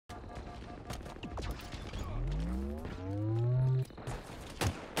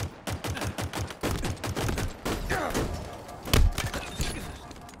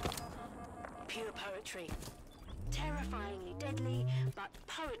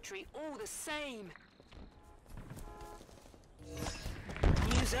infantry all the same.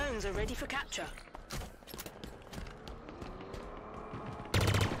 New zones are ready for capture.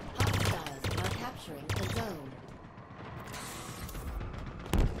 Hostiles are capturing the zone.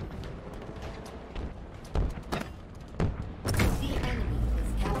 The enemy is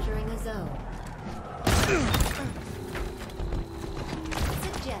capturing a zone.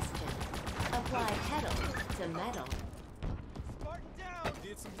 Suggestion. Apply pedal to metal. Spartan down!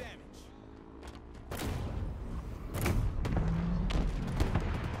 Did some damage.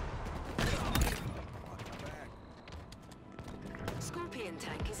 Scorpion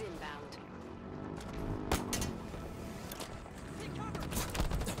tank is inbound. Take cover!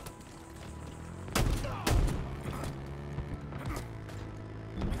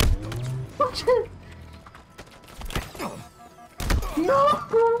 No!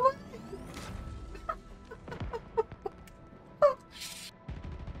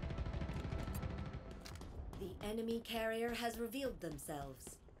 The enemy carrier has revealed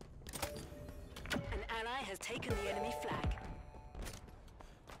themselves. An ally has taken the enemy flag.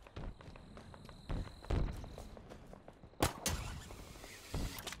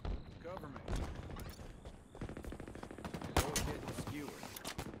 Government. Both getting skewered.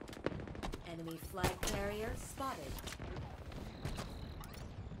 Enemy flag carrier spotted.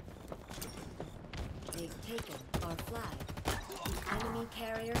 They've taken our flag. The enemy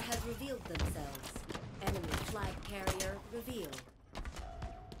carrier has revealed themselves. Enemy flag carrier revealed.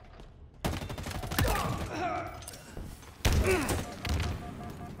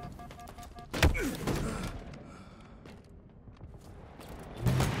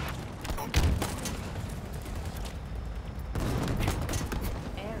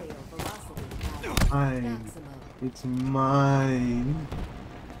 Aerial velocity at Mine. maximum. It's mine.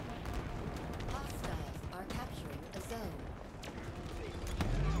 Hostiles are capturing a zone.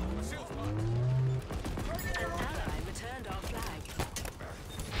 An ally returned our flag.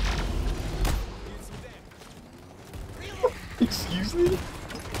 Did some damage. Excuse me? An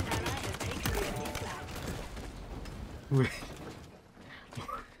ally has taken the enemy flag. Wait.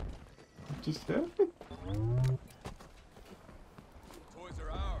 What just happened? Toys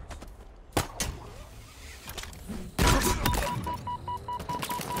are ours.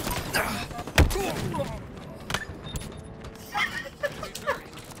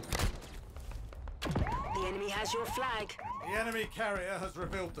 The enemy has your flag. The enemy carrier has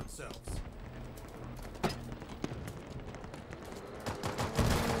revealed themselves.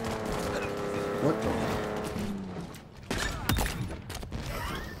 What the?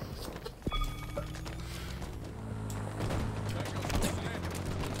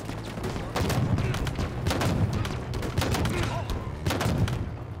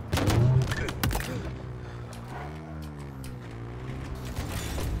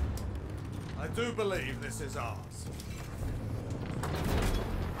 I do believe this is ours.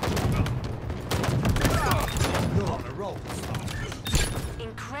 You're on a roll, Spartan.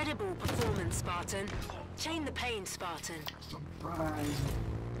 Incredible performance, Spartan. Chain the pain, Spartan. Surprise.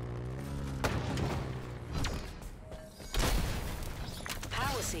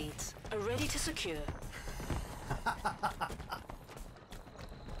 Power seeds are ready to secure.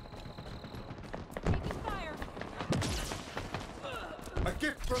 Taking fire. A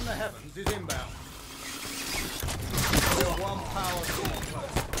gift from the heavens is inbound. We're one power source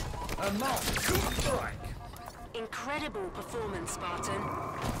close. A mark strike. Incredible performance, Spartan.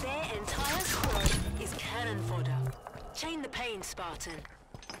 Their entire squad is cannon fodder. Chain the pain, Spartan.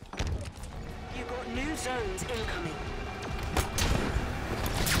 You got new zones incoming.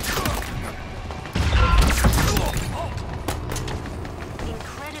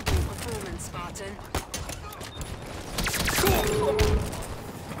 Incredible performance, Spartan.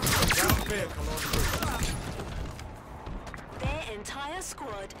 Ground vehicle en route. Their entire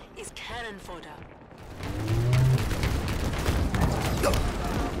squad is cannon fodder.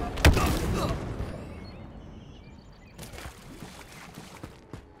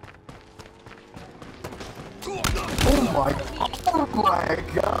 Oh my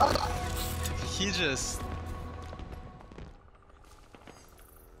god! He just...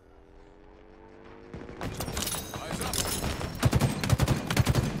 Eyes up.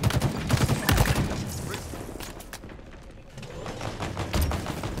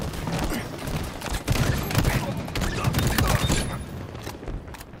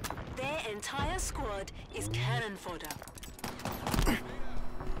 Their entire squad is cannon fodder.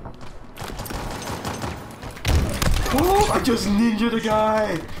 Oh, I just ninja the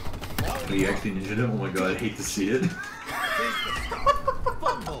guy! Oh, you actually ninja him? Oh my god, I hate to see it.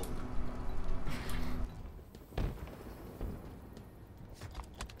 Fumble.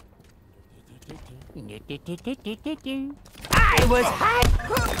 I was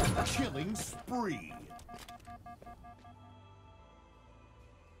hot! Killing spree.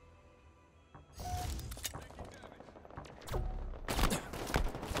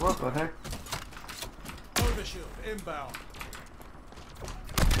 What the heck? Overshield inbound.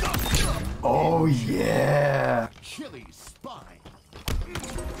 Oh yeah! Chili spine. We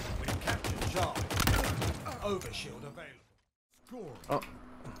captured Charlie. Overshield available. Score. Oh,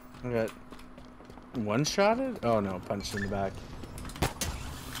 I got one-shotted? Oh no, punched in the back.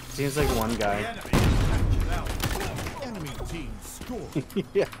 Seems like one The guy. enemy is captured out. Enemy team score.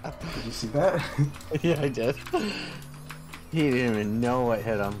 Yeah. Did you see that? Yeah, I did. He didn't even know what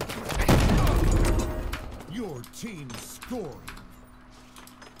hit him. Your team scoring.